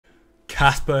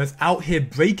Kaspa is out here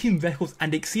breaking records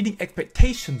and exceeding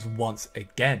expectations once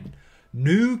again.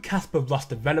 New Kaspa Rust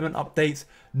development updates,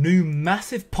 new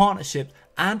massive partnerships,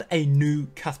 and a new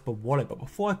Kaspa wallet. But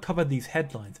before I cover these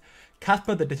headlines,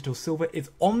 Kaspa the Digital Silver is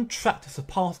on track to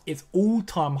surpass its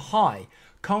all-time high,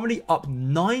 currently up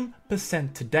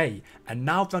 9% today and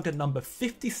now ranked at number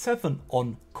 57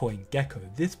 on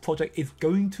CoinGecko. This project is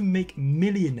going to make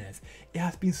millionaires. It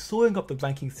has been soaring up the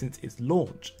rankings since its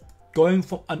launch, going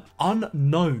from an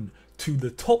unknown to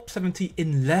the top 70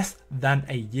 in less than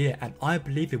a year, and I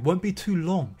believe it won't be too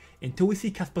long until we see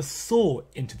Kaspa soar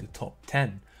into the top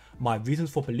 10. My reasons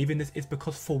for believing this is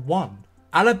because, for one,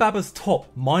 Alibaba's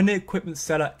top mining equipment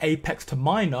seller Apex to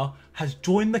Miner has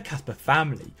joined the Kaspa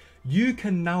family. You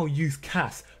can now use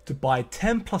Kas to buy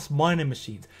 10 plus mining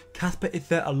machines. Kaspa is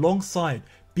there alongside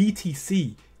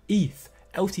BTC, ETH,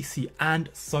 LTC and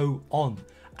so on.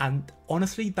 And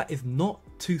honestly, that is not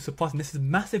too surprising. This is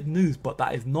massive news, but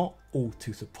that is not all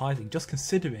too surprising, just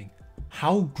considering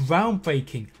how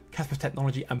groundbreaking Kaspa's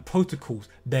technology and protocols,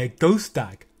 their ghost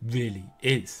DAG, really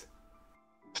is.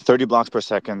 30 blocks per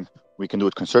second, we can do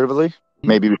it conservatively.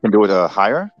 Maybe we can do it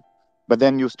higher. But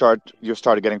then you start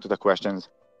getting to the questions,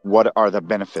 what are the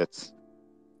benefits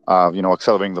of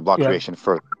accelerating the block creation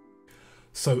further?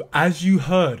 So as you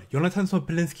heard, Jonathan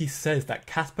Sobolinski says that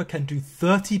Kaspa can do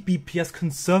 30 BPS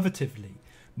conservatively,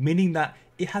 meaning that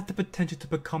it has the potential to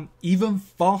become even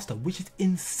faster, which is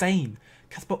insane.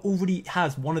 Kaspa already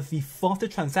has one of the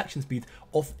fastest transaction speeds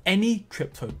of any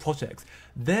crypto projects.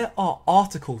 There are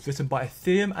articles written by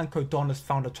Ethereum and Cardano's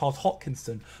founder Charles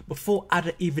Hoskinson before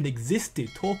ADA even existed,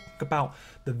 talking about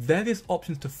the various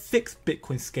options to fix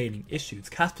Bitcoin scaling issues.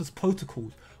 Kaspa's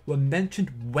protocols were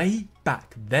mentioned way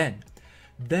back then.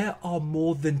 There are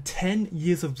more than 10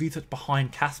 years of research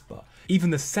behind Kaspa.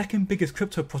 Even the second biggest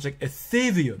crypto project,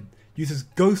 Ethereum, uses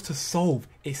Ghost to solve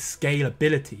its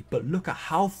scalability. But look at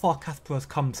how far Kaspa has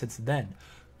come since then.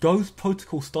 Ghost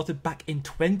protocol started back in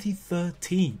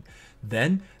 2013.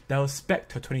 Then there was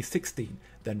Spectre 2016,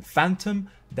 then Phantom,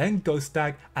 then Ghost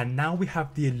DAG, and now we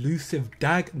have the elusive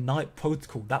DAG Knight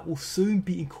protocol that will soon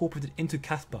be incorporated into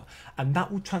Kaspa, and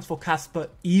that will transform Kaspa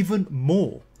even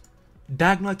more.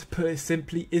 DAG Knight, to put it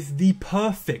simply, is the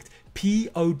perfect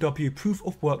POW, proof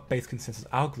of work based consensus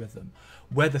algorithm.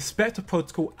 Where the Spectre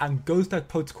protocol and Ghost DAG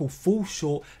protocol fall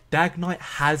short, DAG Knight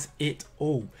has it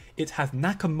all. It has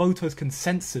Nakamoto's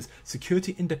consensus,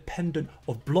 security independent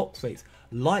of block rates,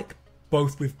 like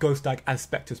both with Ghost DAG and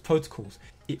Spectre's protocols.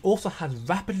 It also has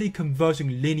rapidly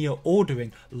converging linear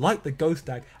ordering like the Ghost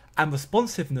DAG, and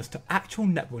responsiveness to actual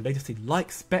network latency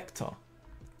like Spectre.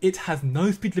 It has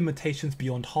no speed limitations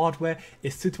beyond hardware,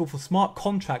 is suitable for smart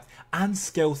contracts and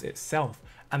scales itself,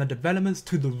 and the developments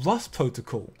to the Rust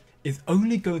protocol is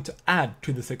only going to add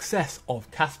to the success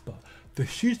of Kaspa. The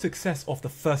huge success of the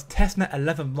first testnet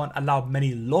 11 run allowed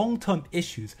many long-term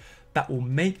issues that will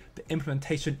make the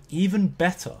implementation even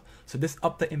better. So this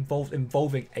update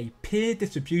involving a peer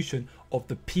distribution of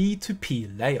the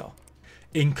P2P layer,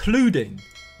 including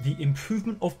the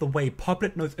improvement of the way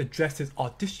public nodes addresses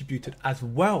are distributed, as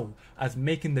well as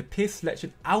making the peer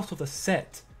selection out of a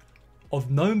set of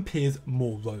known peers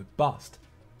more robust.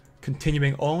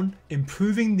 Continuing on,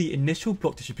 improving the initial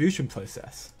block distribution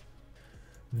process.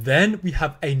 Then we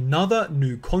have another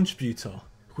new contributor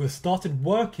who has started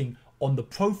working on the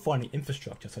profiling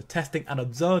infrastructure, so testing and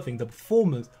observing the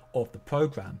performance of the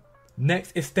program.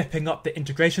 Next is stepping up the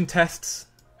integration tests,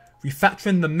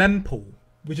 refactoring the mempool,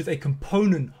 which is a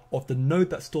component of the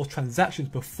node that stores transactions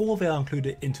before they are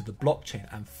included into the blockchain.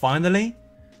 And finally,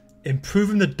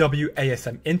 improving the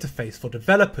WASM interface for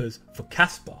developers for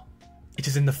Kaspa. It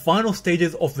is in the final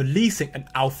stages of releasing an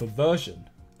alpha version,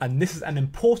 and this is an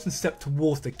important step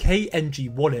towards the KNG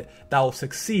wallet that will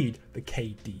succeed the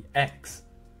KDX.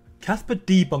 Kaspa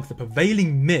debunks the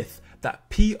prevailing myth that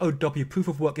POW proof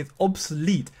of work is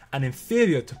obsolete and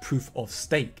inferior to proof of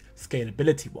stake,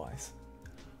 scalability wise.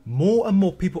 More and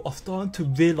more people are starting to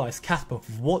realize Kaspa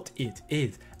for what it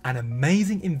is, an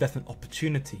amazing investment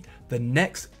opportunity, the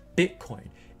next Bitcoin.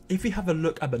 If we have a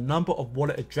look at the number of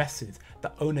wallet addresses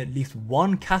that own at least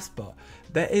one Kaspa,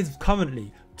 there is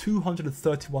currently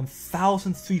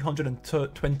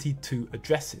 231,322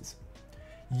 addresses.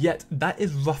 Yet that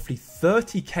is roughly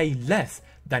 30k less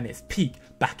than its peak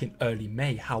back in early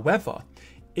May. However,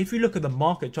 if we look at the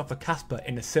market drop for Kaspa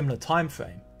in a similar time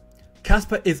frame,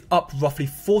 Kaspa is up roughly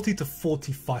 40 to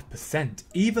 45%.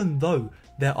 Even though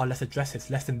there are less addresses,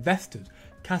 less investors,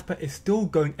 Kaspa is still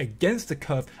going against the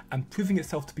curve and proving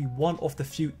itself to be one of the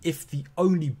few, if the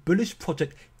only, bullish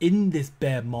project in this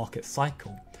bear market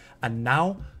cycle. And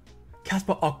now,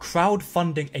 Kaspa are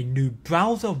crowdfunding a new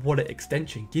browser wallet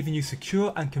extension, giving you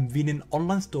secure and convenient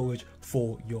online storage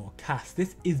for your Kas.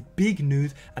 This is big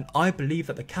news, and I believe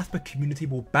that the Kaspa community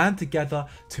will band together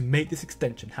to make this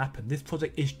extension happen. This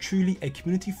project is truly a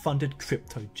community-funded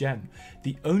crypto gem,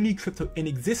 the only crypto in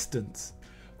existence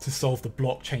to solve the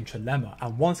blockchain trilemma.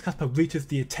 And once Kaspa reaches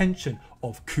the attention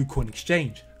of KuCoin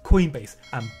Exchange, Coinbase,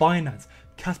 and Binance,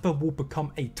 Kaspa will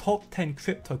become a top 10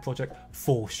 crypto project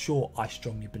for sure. I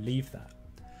strongly believe that.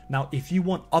 Now, if you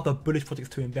want other bullish projects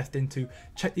to invest into,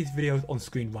 check these videos on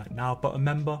screen right now. But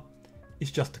remember,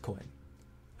 it's just a coin.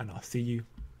 And I'll see you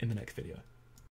in the next video.